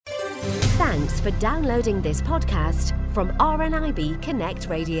Thanks for downloading this podcast from RNIB Connect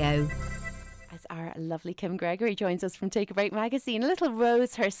Radio. As our lovely Kim Gregory joins us from Take a Break magazine, little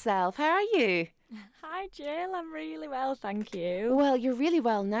Rose herself. How are you? Hi Jill, I'm really well, thank you. Well, you're really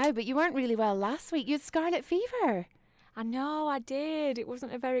well now, but you weren't really well last week. You had scarlet fever. I know, I did. It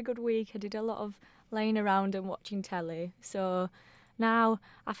wasn't a very good week. I did a lot of laying around and watching telly. So now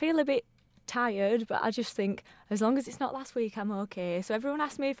I feel a bit tired, but I just think as long as it's not last week, I'm okay. So everyone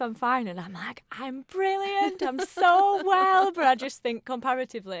asks me if I'm fine, and I'm like, I'm brilliant, I'm so well. But I just think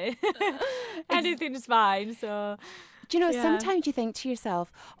comparatively, anything's fine. So... Do you know, sometimes you think to yourself,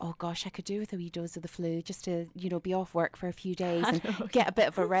 oh gosh, I could do with a wee dose of the flu just to, be off work for a few days and get a bit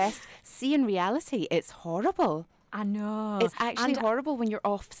of a rest. See, in reality, it's horrible. I know. It's actually horrible when you're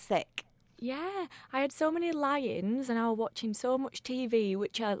off sick. Yeah, I had so many lie-ins and I was watching so much TV,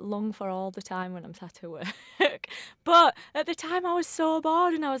 which I long for all the time when I'm sat at work. But at the time I was so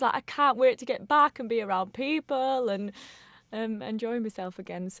bored and I was like, I can't wait to get back and be around people and enjoying myself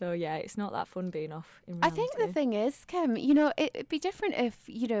again. So yeah, it's not that fun being off in reality. I think the thing is, Kim, it'd be different if,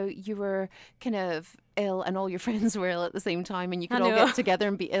 you were kind of ill and all your friends were ill at the same time and you could all get together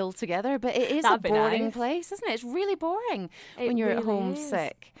and be ill together. But it is a boring place, isn't it? It's really boring when you're at home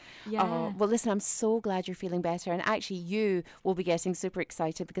sick. Yeah. Oh, well, listen, I'm so glad you're feeling better. And actually, you will be getting super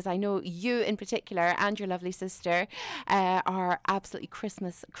excited because I know you in particular and your lovely sister are absolutely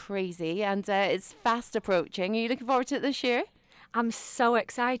Christmas crazy. And it's fast approaching. Are you looking forward to it this year? I'm so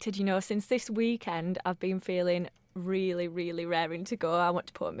excited. Since this weekend, I've been feeling really, really raring to go. I want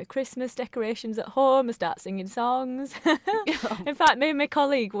to put up my Christmas decorations at home and start singing songs. In fact, me and my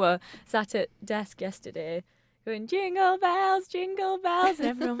colleague were sat at desk yesterday going, jingle bells, and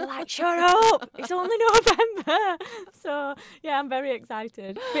everyone was like, shut up, it's only November. So, yeah, I'm very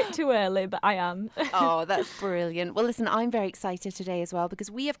excited. Bit too early, but I am. Oh, that's brilliant. Well, listen, I'm very excited today as well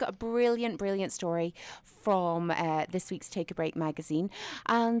because we have got a brilliant, brilliant story from this week's Take a Break magazine.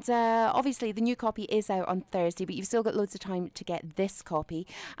 And obviously, the new copy is out on Thursday, but you've still got loads of time to get this copy.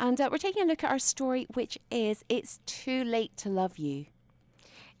 And we're taking a look at our story, which is It's Too Late to Love You.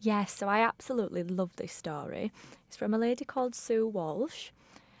 Yes, so I absolutely love this story. It's from a lady called Sue Walsh.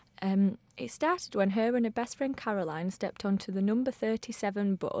 It started when her and her best friend Caroline stepped onto the number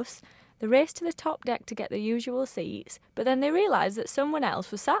 37 bus. They raced to the top deck to get the usual seats, but then they realised that someone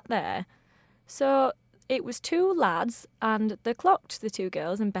else was sat there. So it was two lads, and they clocked the two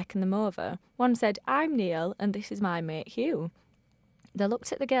girls and beckoned them over. One said, I'm Neil, and this is my mate Hugh. They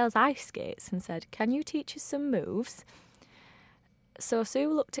looked at the girls' ice skates and said, can you teach us some moves? So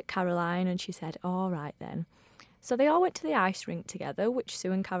Sue looked at Caroline and she said, all right then. So they all went to the ice rink together, which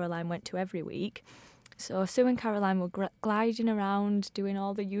Sue and Caroline went to every week. So Sue and Caroline were gliding around, doing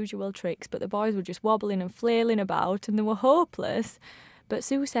all the usual tricks, but the boys were just wobbling and flailing about and they were hopeless. But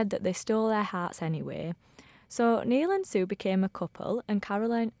Sue said that they stole their hearts anyway. So Neil and Sue became a couple and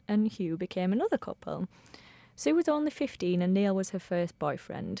Caroline and Hugh became another couple. Sue was only 15 and Neil was her first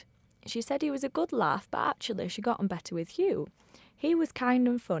boyfriend. She said he was a good laugh, but actually she got on better with Hugh. He was kind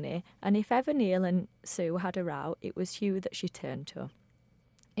and funny, and if ever Neil and Sue had a row, it was Hugh that she turned to.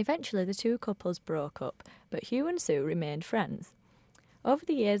 Eventually, the two couples broke up, but Hugh and Sue remained friends. Over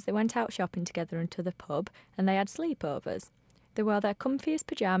the years, they went out shopping together and to the pub, and they had sleepovers. They wore their comfiest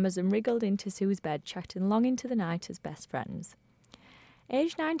pyjamas and wriggled into Sue's bed, chatting long into the night as best friends.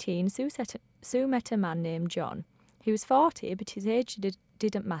 Aged 19, Sue met a man named John. He was 40, but his age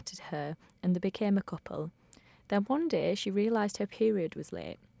didn't matter to her, and they became a couple. Then one day she realised her period was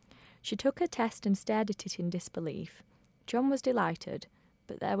late. She took her test and stared at it in disbelief. John was delighted,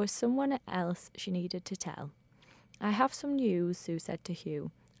 but there was someone else she needed to tell. I have some news, Sue said to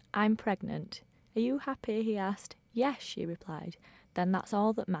Hugh. I'm pregnant. Are you happy? He asked. Yes, she replied. Then that's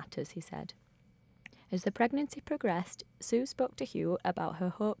all that matters, he said. As the pregnancy progressed, Sue spoke to Hugh about her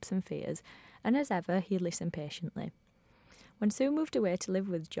hopes and fears, and as ever, he listened patiently. When Sue moved away to live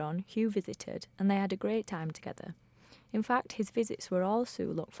with John, Hugh visited, and they had a great time together. In fact, his visits were all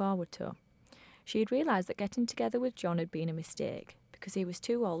Sue looked forward to. She had realised that getting together with John had been a mistake, because he was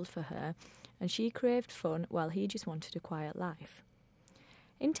too old for her, and she craved fun while he just wanted a quiet life.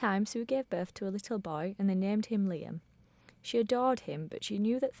 In time, Sue gave birth to a little boy, and they named him Liam. She adored him, but she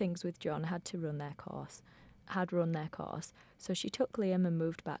knew that things with John had run their course, so she took Liam and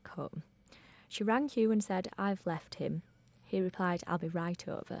moved back home. She rang Hugh and said, I've left him. He replied, I'll be right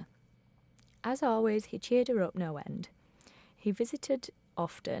over. As always, he cheered her up no end. He visited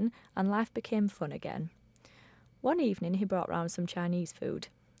often, and life became fun again. One evening, he brought round some Chinese food.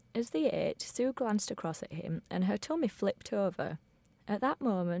 As they ate, Sue glanced across at him, and her tummy flipped over. At that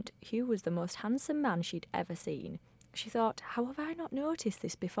moment, Hugh was the most handsome man she'd ever seen. She thought, how have I not noticed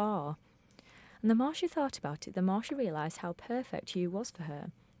this before? And the more she thought about it, the more she realised how perfect Hugh was for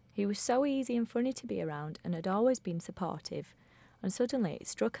her. He was so easy and funny to be around and had always been supportive. And suddenly it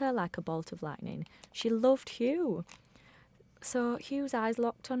struck her like a bolt of lightning. She loved Hugh. So Hugh's eyes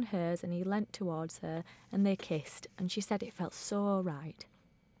locked on hers and he leant towards her and they kissed, and she said it felt so right.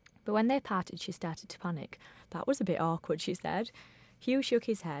 But when they parted, she started to panic. That was a bit awkward, she said. Hugh shook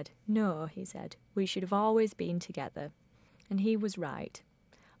his head. No, he said, we should have always been together. And he was right.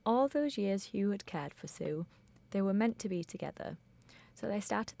 All those years Hugh had cared for Sue, they were meant to be together. So they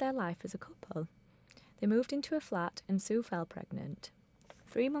started their life as a couple. They moved into a flat and Sue fell pregnant.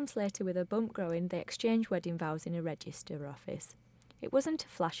 3 months later, with a bump growing, they exchanged wedding vows in a register office. It wasn't a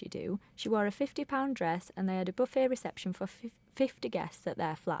flashy do. She wore a £50 dress and they had a buffet reception for 50 guests at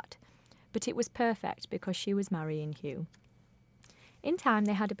their flat. But it was perfect because she was marrying Hugh. In time,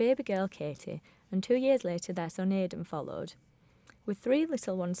 they had a baby girl, Katie, and 2 years later their son Aidan followed. With 3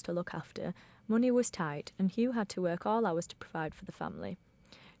 little ones to look after, money was tight and Hugh had to work all hours to provide for the family.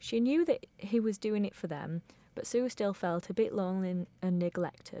 She knew that he was doing it for them, but Sue still felt a bit lonely and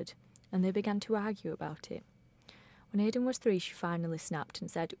neglected, and they began to argue about it. When Aidan was 3, she finally snapped and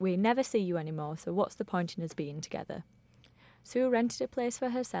said, we never see you anymore, so what's the point in us being together? Sue rented a place for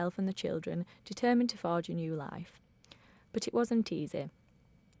herself and the children, determined to forge a new life. But it wasn't easy.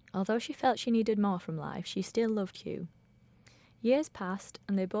 Although she felt she needed more from life, she still loved Hugh. Years passed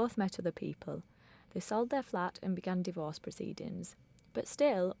and they both met other people. They sold their flat and began divorce proceedings. But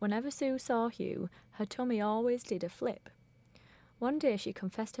still, whenever Sue saw Hugh, her tummy always did a flip. One day she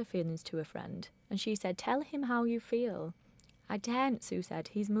confessed her feelings to a friend, and she said, tell him how you feel. I daren't, Sue said,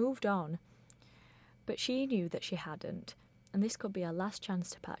 he's moved on. But she knew that she hadn't, and this could be her last chance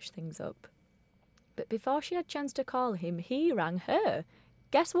to patch things up. But before she had a chance to call him, he rang her.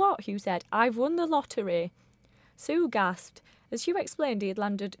 Guess what, Hugh said, I've won the lottery. Sue gasped. As Hugh explained he had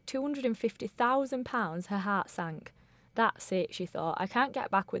landed £250,000, her heart sank. That's it, she thought. I can't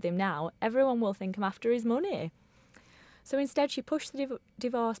get back with him now. Everyone will think I'm after his money. So instead she pushed the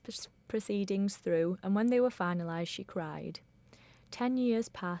divorce proceedings through, and when they were finalised she cried. 10 years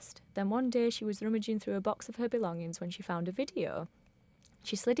passed. Then one day she was rummaging through a box of her belongings when she found a video.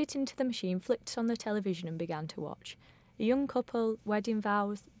 She slid it into the machine, flicked it on the television and began to watch. A young couple, wedding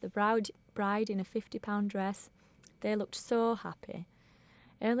vows, the bride in a £50 dress. They looked so happy.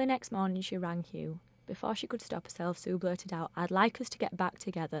 Early next morning she rang Hugh. Before she could stop herself, Sue blurted out, I'd like us to get back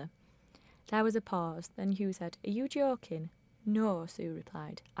together. There was a pause. Then Hugh said, are you joking? No, Sue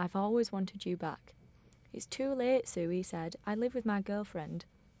replied. I've always wanted you back. It's too late, Sue, he said. I live with my girlfriend.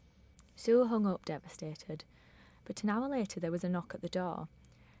 Sue hung up devastated. But an hour later there was a knock at the door.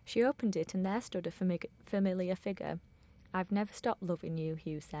 She opened it and there stood a familiar figure. I've never stopped loving you,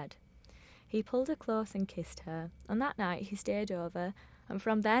 Hugh said. He pulled her close and kissed her, and that night he stayed over, and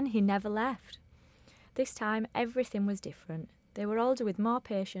from then he never left. This time everything was different. They were older with more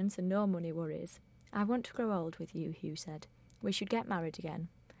patience and no money worries. I want to grow old with you, Hugh said. We should get married again.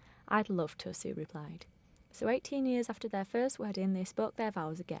 I'd love to, Sue replied. So 18 years after their first wedding, they spoke their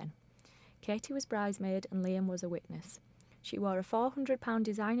vows again. Katie was bridesmaid and Liam was a witness. She wore a £400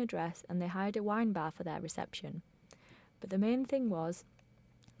 designer dress and they hired a wine bar for their reception. But the main thing was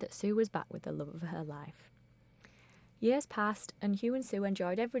that Sue was back with the love of her life. Years passed and Hugh and Sue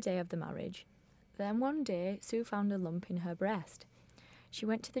enjoyed every day of the marriage. Then one day, Sue found a lump in her breast. She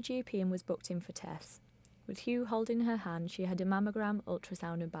went to the GP and was booked in for tests. With Hugh holding her hand, she had a mammogram,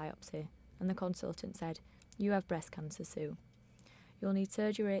 ultrasound and biopsy, and the consultant said, you have breast cancer, Sue. You'll need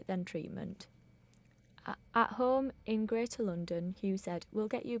surgery, then treatment. At home in Greater London, Hugh said, we'll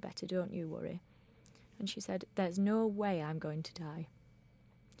get you better, don't you worry. And she said, there's no way I'm going to die.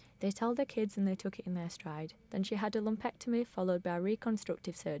 They told their kids and they took it in their stride. Then she had a lumpectomy followed by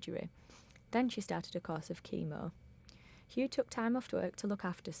reconstructive surgery. Then she started a course of chemo. Hugh took time off work to look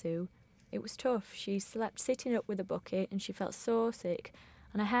after Sue. It was tough. She slept sitting up with a bucket and she felt so sick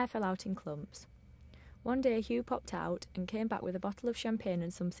and her hair fell out in clumps. One day Hugh popped out and came back with a bottle of champagne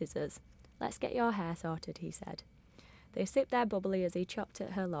and some scissors. Let's get your hair sorted, he said. They sipped their bubbly as he chopped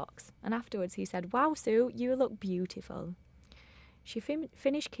at her locks, and afterwards he said, wow, Sue, you look beautiful. She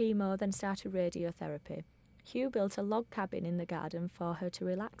finished chemo, then started radiotherapy. Hugh built a log cabin in the garden for her to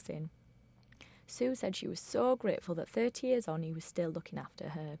relax in. Sue said she was so grateful that 30 years on he was still looking after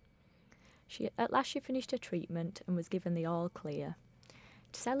her. At last she finished her treatment and was given the all clear.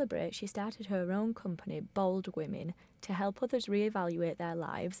 To celebrate, she started her own company, Bold Women, to help others reevaluate their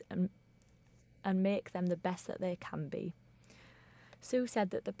lives and make them the best that they can be. Sue said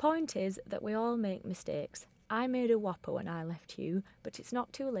that the point is that we all make mistakes. I made a whopper when I left you, but it's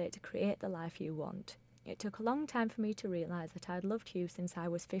not too late to create the life you want. It took a long time for me to realise that I'd loved Hugh since I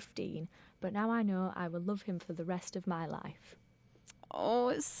was 15, but now I know I will love him for the rest of my life. Oh,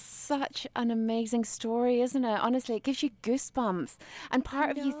 it's such an amazing story, isn't it? Honestly, it gives you goosebumps. And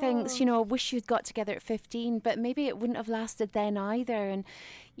part of you thinks, I wish you'd got together at 15, but maybe it wouldn't have lasted then either. And,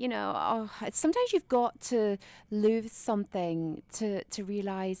 sometimes you've got to lose something to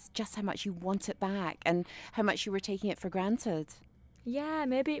realise just how much you want it back and how much you were taking it for granted. Yeah,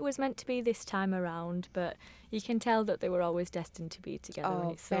 maybe it was meant to be this time around, but you can tell that they were always destined to be together. Oh,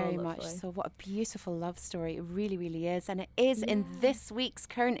 and it's so very lovely. much so. What a beautiful love story. It really, really is. And it is in this week's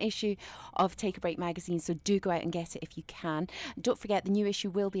current issue of Take a Break magazine, so do go out and get it if you can. Don't forget, the new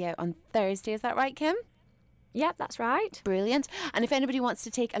issue will be out on Thursday. Is that right, Kim? Yep, that's right. Brilliant. And if anybody wants to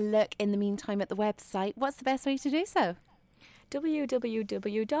take a look in the meantime at the website, what's the best way to do so?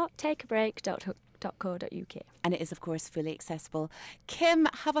 www.takeabreak.co.uk. And it is, of course, fully accessible. Kim,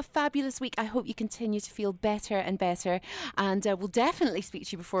 have a fabulous week. I hope you continue to feel better and better. And we'll definitely speak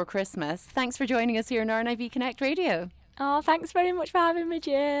to you before Christmas. Thanks for joining us here on RNIB Connect Radio. Oh, thanks very much for having me,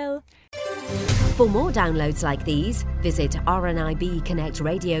 Jill. For more downloads like these, visit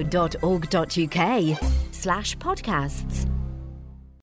rnibconnectradio.org.uk/podcasts.